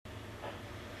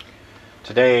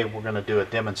Today we're going to do a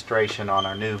demonstration on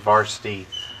our new Varsity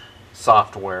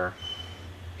software,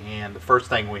 and the first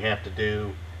thing we have to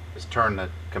do is turn the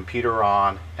computer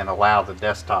on and allow the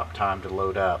desktop time to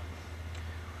load up.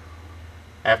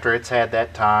 After it's had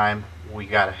that time, we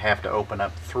have to open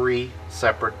up 3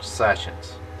 separate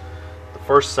sessions. The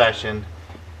first session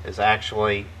is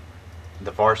actually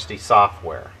the Varsity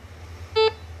software.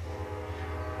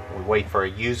 We wait for a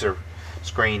user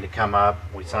screen to come up.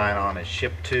 We sign on as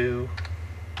Ship To,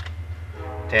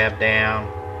 tab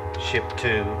down, Ship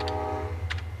To,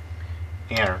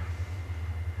 enter,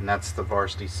 and that's the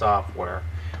Varsity software.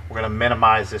 We're going to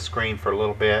minimize this screen for a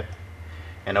little bit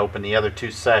and open the other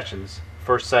 2 sessions.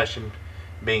 First session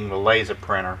being the laser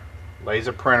printer.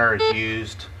 Laser printer is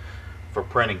used for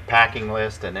printing packing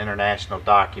lists and international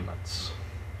documents.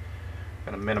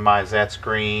 I'm going to minimize that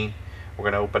screen. We're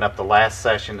going to open up the last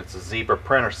session. It's a Zebra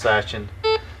printer session.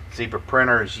 Zebra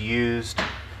printer is used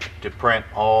to print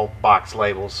all box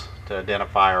labels to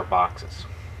identify our boxes.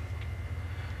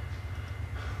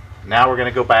 Now we're going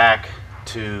to go back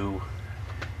to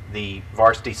the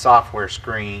Varsity software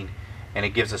screen, and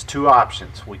it gives us 2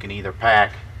 options. We can either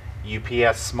pack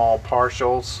UPS small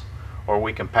partials, or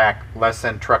we can pack less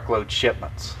than truckload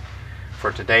shipments.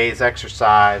 For today's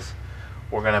exercise,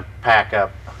 we're going to pack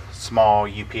up small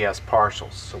UPS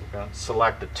partials. So we're going to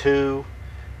select the 2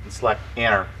 and select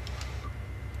enter.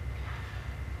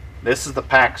 This is the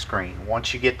pack screen.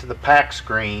 Once you get to the pack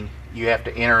screen, you have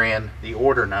to enter in the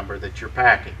order number that you're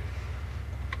packing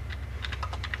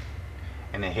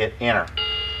and then hit enter.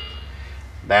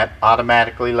 That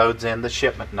automatically loads in the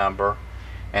shipment number,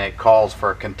 and it calls for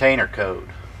a container code.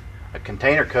 A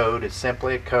container code is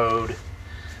simply a code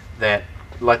that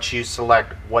lets you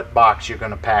select what box you're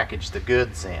going to package the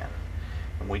goods in.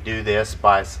 And we do this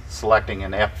by selecting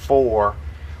an F4,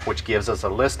 which gives us a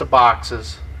list of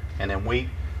boxes, and then we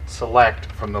select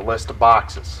from the list of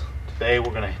boxes. Today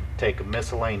we're going to take a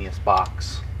miscellaneous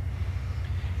box,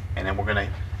 and then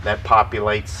that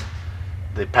populates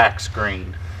the pack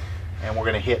screen, and we're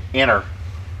going to hit enter.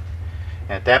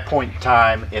 And at that point in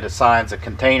time, it assigns a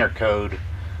container code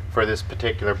for this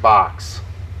particular box,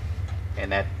 and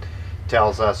that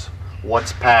tells us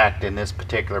what's packed in this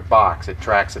particular box. It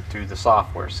tracks it through the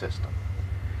software system.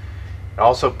 It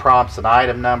also prompts an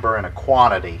item number and a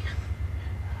quantity.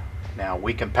 Now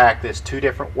we can pack this 2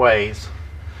 different ways.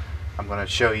 I'm going to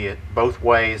show you both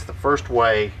ways. The first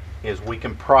way is we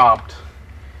can prompt,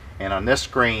 and on this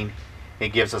screen it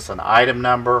gives us an item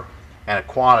number and a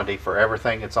quantity for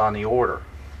everything that's on the order.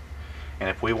 And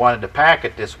if we wanted to pack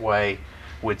it this way,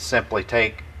 we'd simply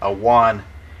take a 1,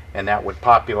 and that would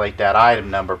populate that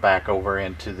item number back over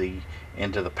into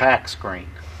the pack screen.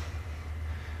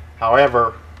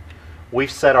 However,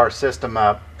 we've set our system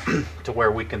up to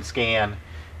where we can scan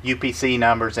UPC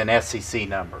numbers and SCC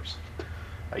numbers.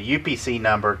 A UPC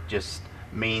number just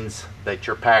means that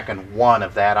you're packing 1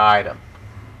 of that item.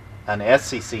 An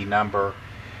SCC number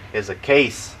is a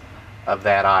case of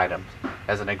that item.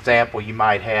 As an example, you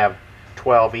might have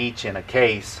 12 each in a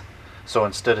case, so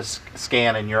instead of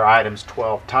scanning your items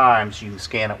 12 times, you can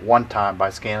scan it 1 time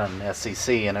by scanning an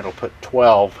SCC, and it'll put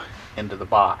 12 into the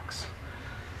box.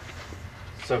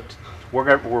 So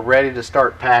we're ready to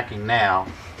start packing now,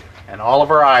 and all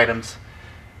of our items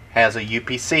has a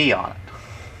UPC on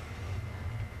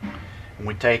it. And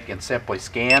we take and simply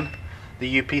scan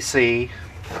the UPC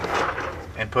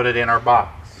and put it in our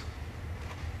box.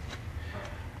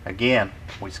 Again,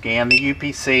 we scan the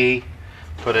UPC,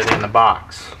 put it in the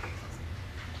box.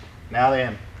 Now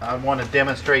then, I want to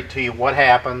demonstrate to you what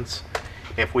happens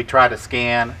if we try to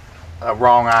scan a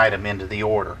wrong item into the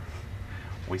order.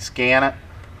 We scan it,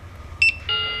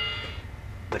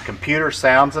 the computer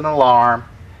sounds an alarm,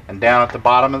 and down at the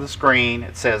bottom of the screen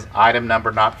it says item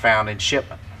number not found in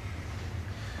shipment.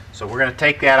 So we're going to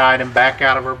take that item back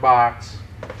out of our box,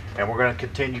 and we're going to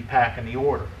continue packing the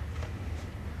order.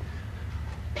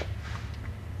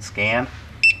 Scan,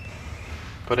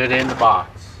 put it in the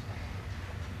box.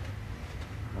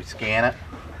 We scan it,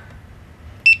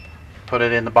 put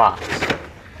it in the box.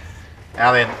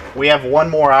 Now then, we have 1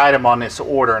 more item on this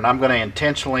order, and I'm going to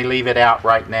intentionally leave it out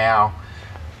right now,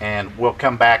 and we'll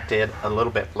come back to it a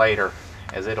little bit later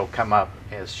as it'll come up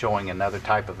as showing another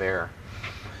type of error.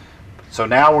 So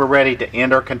now we're ready to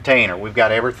end our container. We've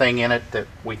got everything in it that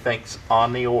we think's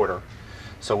on the order.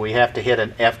 So we have to hit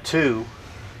an F2,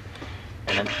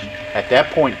 and at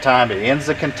that point in time it ends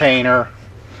the container.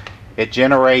 It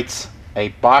generates a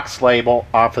box label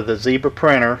off of the Zebra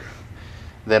printer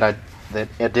that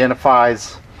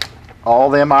identifies all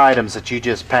them items that you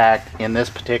just packed in this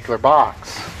particular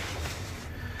box.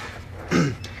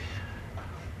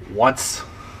 Once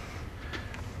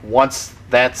Once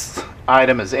that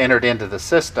item is entered into the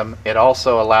system, it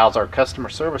also allows our customer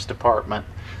service department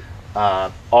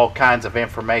all kinds of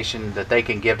information that they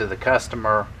can give to the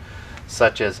customer,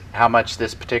 such as how much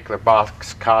this particular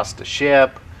box costs to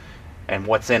ship and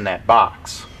what's in that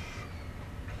box.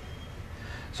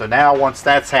 So now once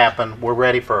that's happened, we're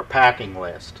ready for a packing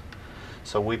list.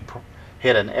 So we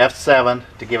hit an F7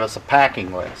 to give us a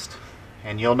packing list.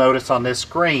 And you'll notice on this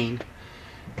screen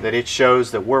that it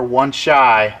shows that we're one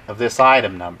shy of this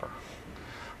item number.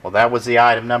 Well, that was the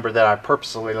item number that I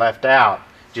purposely left out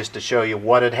just to show you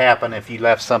what had happened if you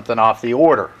left something off the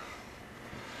order.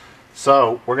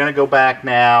 So we're going to go back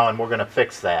now and we're going to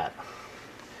fix that.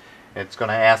 It's going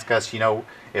to ask us,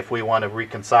 if we want to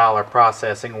reconcile our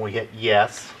processing. We hit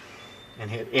yes and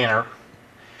hit enter.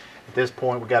 At this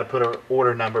point, we've got to put our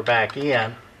order number back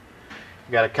in.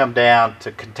 We've got to come down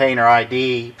to container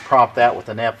ID, prompt that with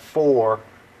an F4,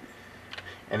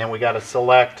 and then we got to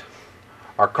select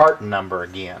our carton number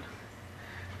again.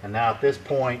 And now at this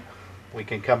point, we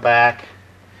can come back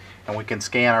and we can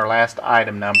scan our last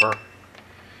item number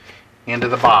into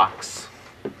the box.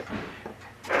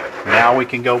 Now we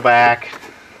can go back.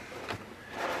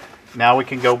 Now we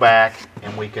can go back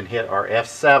and we can hit our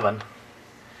F7,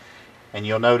 and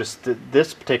you'll notice that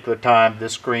this particular time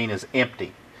this screen is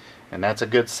empty, and that's a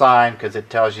good sign because it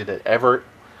tells you that every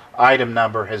item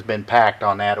number has been packed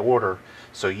on that order,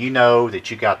 so you know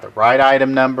that you got the right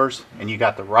item numbers and you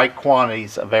got the right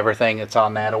quantities of everything that's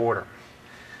on that order.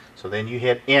 So then you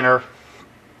hit enter,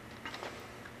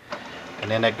 and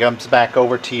then it comes back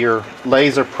over to your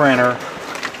laser printer.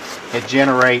 It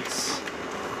generates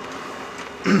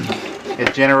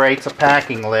a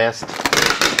packing list.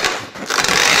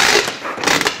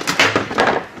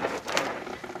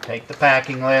 Take the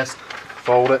packing list,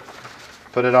 fold it,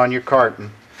 put it on your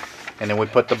carton, and then we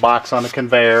put the box on the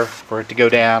conveyor for it to go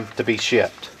down to be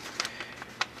shipped.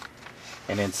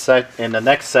 And in the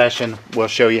next session, we'll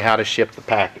show you how to ship the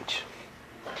package.